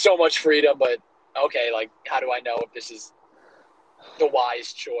so much freedom. But okay, like, how do I know if this is the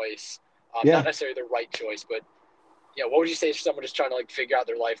wise choice? Not necessarily the right choice, but what would you say to someone just trying to like figure out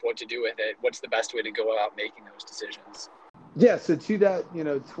their life, what to do with it? What's the best way to go about making those decisions? Yeah, so to that,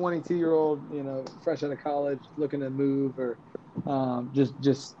 22-year-old, fresh out of college, looking to move or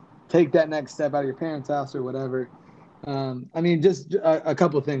just take that next step out of your parents' house or whatever. I mean, just a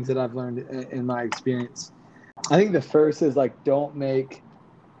couple of things that I've learned in my experience. I think the first is, like, don't make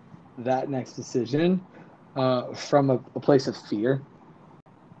that next decision from a place of fear.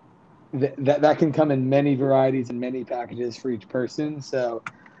 That can come in many varieties and many packages for each person. So,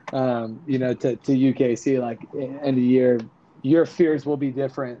 to UKC, like, end of year, your fears will be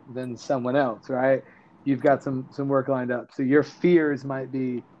different than someone else, right? You've got some work lined up. So your fears might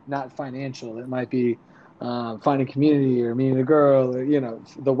be not financial. It might be finding community or meeting a girl or,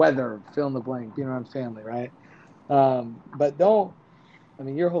 the weather, fill in the blank, being around family, right? But your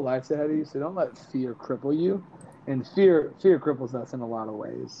whole life's ahead of you, so don't let fear cripple you. And fear cripples us in a lot of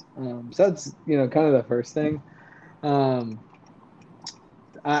ways. So that's, kind of the first thing. I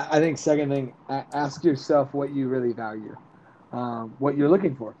think second thing, ask yourself what you really value, what you're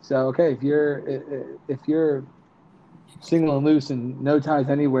looking for. So, okay, if you're single and loose and no ties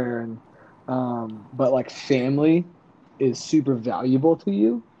anywhere, and but like family is super valuable to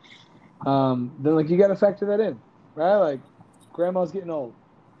you, then like you got to factor that in, right? Like, grandma's getting old,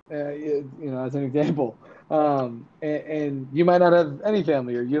 as an example, and you might not have any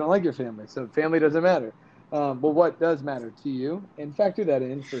family or you don't like your family, so family doesn't matter. But what does matter to you, and factor that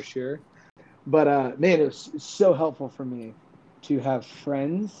in for sure. But man, it was so helpful for me to have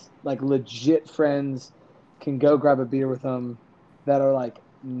friends, like legit friends, can go grab a beer with them that are like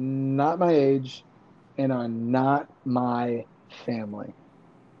not my age and are not my family.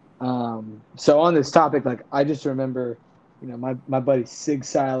 So on this topic, like, I just remember, my buddy Sig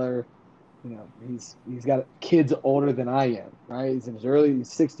Seiler, he's got kids older than I am, right? He's in his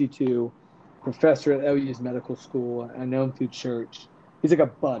he's 62, professor at LU's medical school. I know him through church. He's like a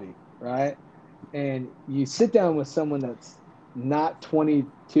buddy, right? And you sit down with someone that's not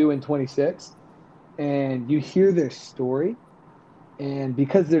 22 and 26, and you hear their story, and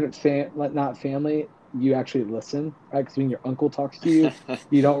because they're not family, you actually listen, right? Because when your uncle talks to you,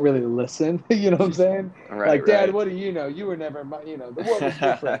 you don't really listen. You know what I'm saying? Right, Like, Dad, right. what do you know? You were never, the world was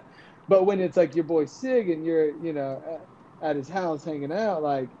different. But when it's like your boy Sig and you're, at his house hanging out,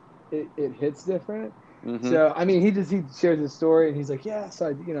 like it hits different. Mm-hmm. So, I mean, he shares his story and he's like, yeah, so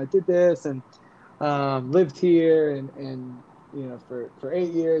I did this and lived here and for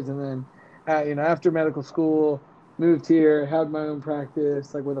 8 years. And then, after medical school, moved here, had my own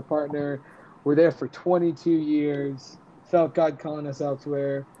practice, like with a partner. We're there for 22 years, felt God calling us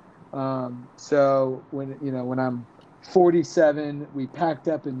elsewhere. So when I'm 47, we packed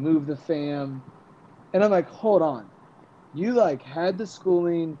up and moved the fam. And I'm like, hold on. You like had the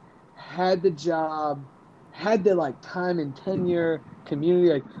schooling, had the job, had the like time and tenure,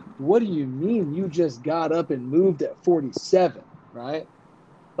 community. Like, what do you mean you just got up and moved at 47, right?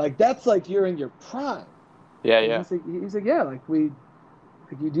 Like that's like you're in your prime. Yeah, And yeah. he's like, yeah, like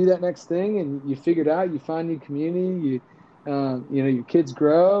you do that next thing and you figure it out, you find new community, your kids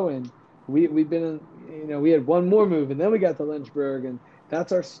grow and we've been we had one more move and then we got to Lynchburg and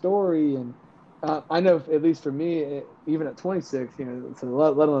that's our story. And I know at least for me, even at 26, so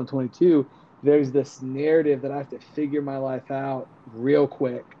let alone 22, there's this narrative that I have to figure my life out real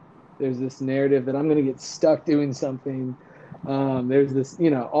quick. There's this narrative that I'm going to get stuck doing something. There's this,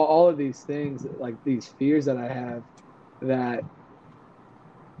 all of these things, like these fears that I have, that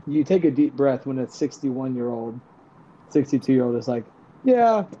you take a deep breath when a 61-year-old, 62-year-old is like,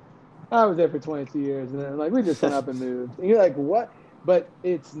 yeah, I was there for 22 years. And then like, we just went up and moved. And you're like, what? But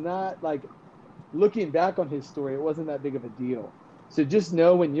it's not like, looking back on his story, it wasn't that big of a deal. So just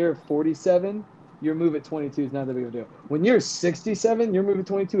know when you're 47, your move at 22 is not that big of a deal. When you're 67, your move at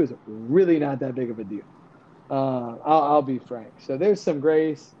 22 is really not that big of a deal. I'll be frank. So there's some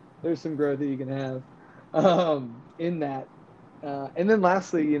grace, there's some growth that you can have in that. And then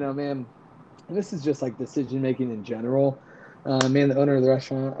lastly, man, and this is just like decision making in general. Man, the owner of the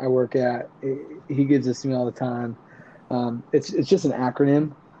restaurant I work at, he gives this to me all the time. It's just an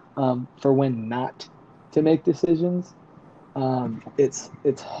acronym for when not to make decisions. It's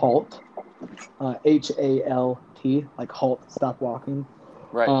HALT, HALT, like halt, stop walking.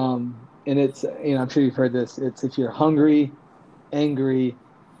 Right. And it's I'm sure you've heard this. It's if you're hungry, angry,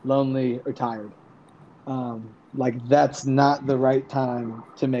 lonely, or tired. Like that's not the right time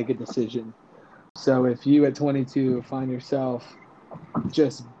to make a decision. So if you at 22 find yourself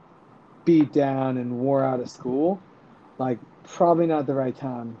just beat down and wore out of school, like probably not the right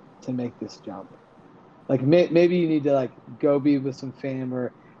time to make this jump. Like maybe you need to like go be with some fam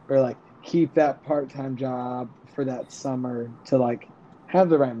or like keep that part-time job for that summer to like have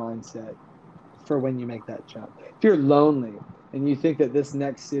the right mindset for when you make that jump. If you're lonely and you think that this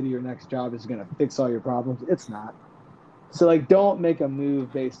next city or next job is going to fix all your problems, it's not. So like don't make a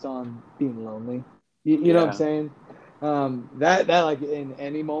move based on being lonely. You know what I'm Yeah. saying? That like in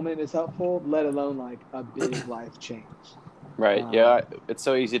any moment is helpful, let alone like a big life change. Right. Yeah. It's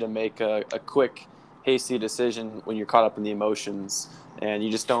so easy to make a quick, hasty decision when you're caught up in the emotions and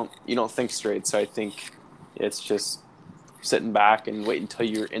you don't think straight. So I think it's just sitting back and wait until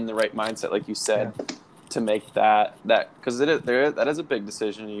you're in the right mindset, like you said, to make that because that is a big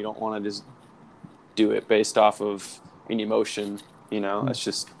decision. And you don't want to just do it based off of an emotion. It's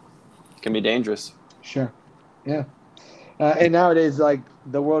just it can be dangerous. Sure. Yeah. And nowadays, like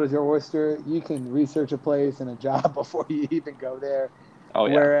the world is your oyster. You can research a place and a job before you even go there. Oh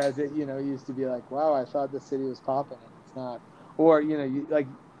yeah. Whereas it, used to be like, wow, I thought the city was popping and it's not. Or,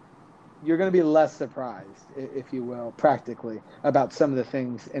 you're going to be less surprised, if you will, practically about some of the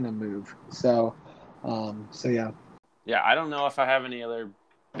things in a move. So yeah. Yeah. I don't know if I have any other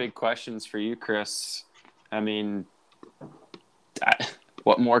big questions for you, Chris. I mean,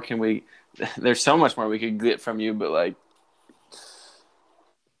 what more can we, there's so much more we could get from you, but like,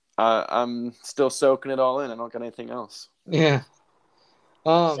 I'm still soaking it all in. I don't got anything else. Yeah.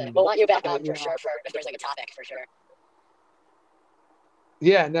 We'll want you back on for sure. For if there's like a topic, for sure.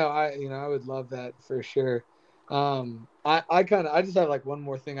 Yeah, no, I would love that for sure. I just have like one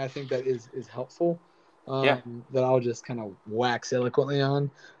more thing I think that is helpful. That I'll just kind of wax eloquently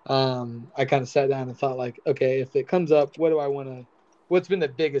on. I kind of sat down and thought like, okay, if it comes up, what's been the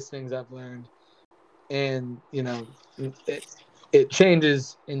biggest things I've learned? And, it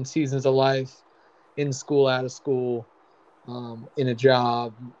changes in seasons of life, in school, out of school, in a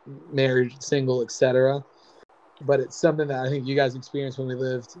job, married, single, etc. But it's something that I think you guys experienced when we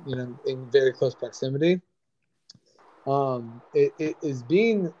lived, in very close proximity. It is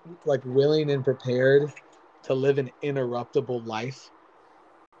being like willing and prepared to live an interruptible life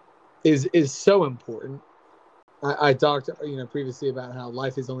is so important. I talked, previously about how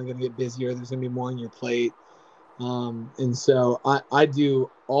life is only going to get busier. There's going to be more on your plate. And so I do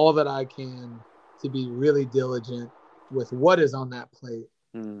all that I can to be really diligent with what is on that plate,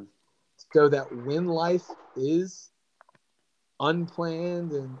 so that when life is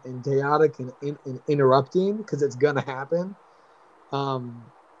unplanned and chaotic and interrupting, because it's going to happen,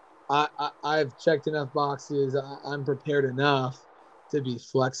 I've checked enough boxes. I'm prepared enough to be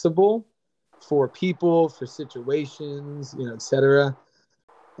flexible for people, for situations, etc.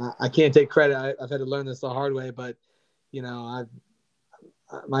 I can't take credit. I've had to learn this the hard way, but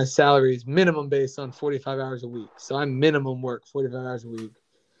my salary is minimum based on 45 hours a week. So I minimum work 45 hours a week.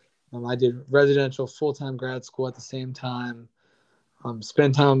 I did residential full-time grad school at the same time.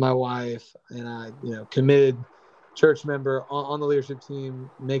 Spent time with my wife, and I, committed church member on the leadership team,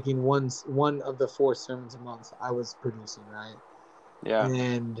 making one of the 4 sermons a month I was producing, right? Yeah.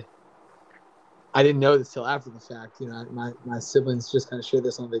 And I didn't know this till after the fact. My siblings just kind of share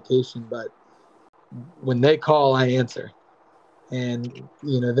this on vacation, but when they call, I answer. And,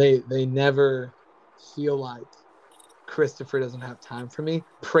 they never feel like Christopher doesn't have time for me.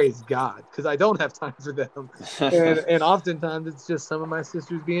 Praise God, because I don't have time for them. And oftentimes it's just some of my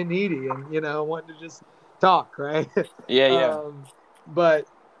sisters being needy and, wanting to just talk, right? Yeah. But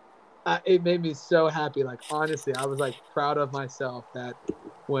it made me so happy. Like, honestly, I was like proud of myself that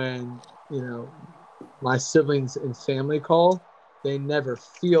when, my siblings and family call, they never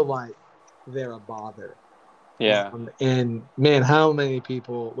feel like they're a bother. Yeah. And man, how many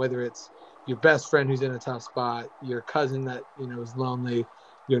people, whether it's your best friend who's in a tough spot, your cousin that, is lonely,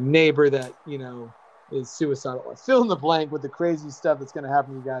 your neighbor that, is suicidal, or fill in the blank with the crazy stuff that's going to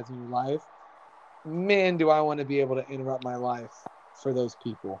happen to you guys in your life. Man, do I want to be able to interrupt my life for those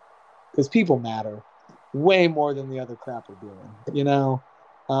people, because people matter way more than the other crap we're doing,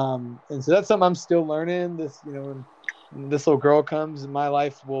 and so that's something I'm still learning. This, when this little girl comes, my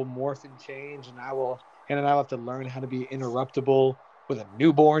life will morph and change, and Hannah and I will have to learn how to be interruptible with a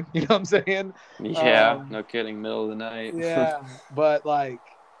newborn. You know what I'm saying? Yeah. No kidding. Middle of the night. Yeah. But like,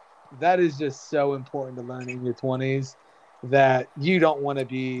 that is just so important to learn in your 20s, that you don't want to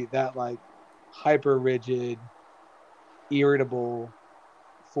be that like hyper rigid, irritable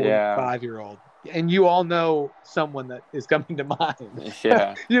 45-year-old. And you all know someone that is coming to mind.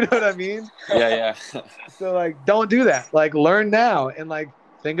 Yeah. You know what I mean? Yeah. So like, don't do that. Like, learn now and like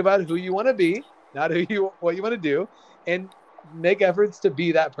think about who you want to be, not what you want to do, and make efforts to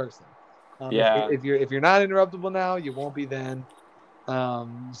be that person. Yeah. If you're not interruptible now, you won't be then.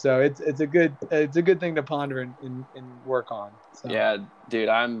 So it's a good thing to ponder and work on. So. Yeah, dude,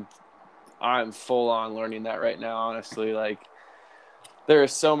 I'm full on learning that right now. Honestly, like, there are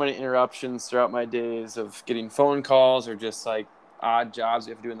so many interruptions throughout my days of getting phone calls or just like odd jobs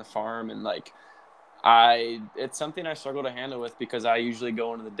you have to do in the farm, and like it's something I struggle to handle with, because I usually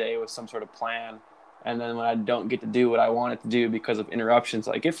go into the day with some sort of plan, and then when I don't get to do what I want it to do because of interruptions,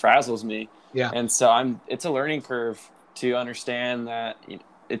 like, it frazzles me. Yeah. And so it's a learning curve to understand that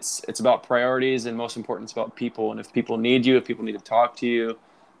it's about priorities, and most important, it's about people. And if people need you, if people need to talk to you,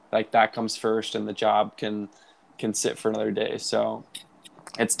 like, that comes first, and the job can sit for another day. So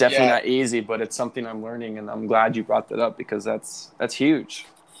it's definitely not easy, but it's something I'm learning, and I'm glad you brought that up, because that's huge.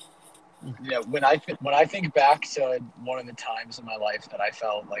 Yeah, when I think back to one of the times in my life that I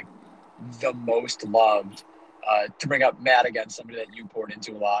felt like the most loved, to bring up Matt again, somebody that you poured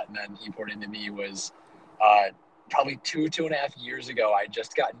into a lot, and then he poured into me, was probably 2.5 years ago. I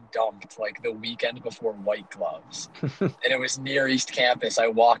just got dumped like the weekend before White Gloves, and it was near East Campus. I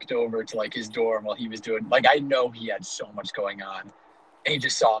walked over to like his dorm while he was doing, like, I know he had so much going on, and he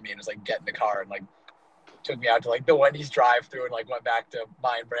just saw me and was like, get in the car, and like took me out to like the Wendy's drive-through, and like went back to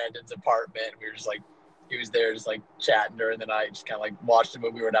my and Brandon's apartment. We were just like, he was there just like chatting during the night, just kind of like watched a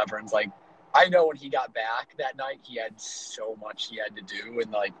movie or whatever. And it's like, I know when he got back that night, he had so much he had to do,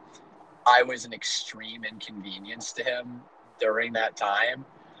 and like I was an extreme inconvenience to him during that time.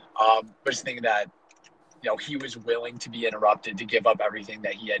 But just thinking that, he was willing to be interrupted, to give up everything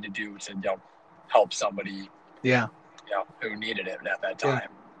that he had to do to, help somebody, who needed it at that time.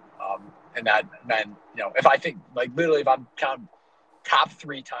 Yeah. And that meant, if I think, like, literally, if I'm counting top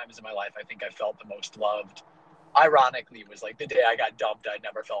 3 times in my life, I think I felt the most loved, ironically, was like the day I got dumped. I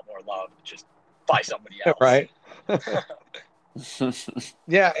never felt more loved, just by somebody else. Right.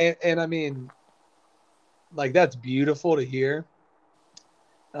 Yeah. And I mean, like, that's beautiful to hear.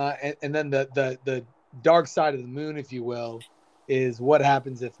 And then the dark side of the moon, if you will, is what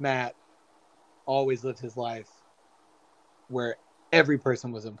happens if Matt always lived his life where every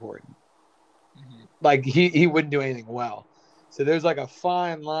person was important. Mm-hmm. Like, he wouldn't do anything well. So there's like a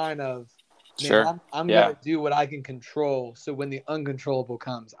fine line of Sure. I'm Yeah. gonna do what I can control. So when the uncontrollable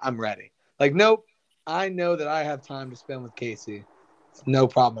comes, I'm ready. Like, nope, I know that I have time to spend with Casey. It's no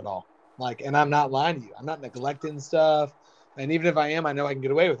problem at all. Like, and I'm not lying to you. I'm not neglecting stuff. And even if I am, I know I can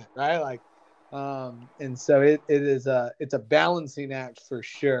get away with it, right? Like, and so it's a balancing act for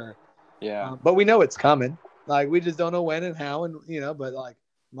sure. Yeah. But we know it's coming. Like, we just don't know when and how, and but like,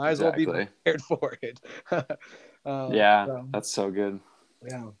 might as well be Exactly. prepared for it. Yeah, so, that's so good.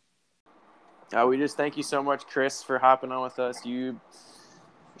 yeah. We just thank you so much, Chris, for hopping on with us. You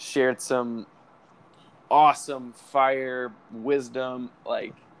shared some awesome fire wisdom.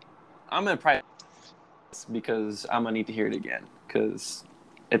 Like, I'm gonna probably because I'm gonna need to hear it again because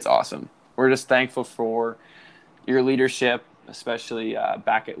it's awesome. We're just thankful for your leadership, especially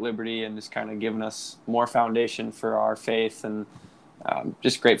back at Liberty, and just kind of giving us more foundation for our faith, and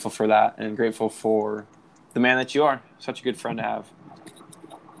just grateful for that, and grateful for the man that you are. Such a good friend to have.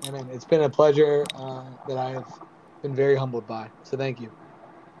 I mean, it's been a pleasure that I have been very humbled by. So thank you.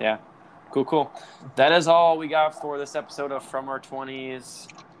 Yeah. Cool. That is all we got for this episode of From Our 20s.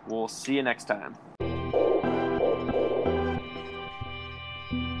 We'll see you next time.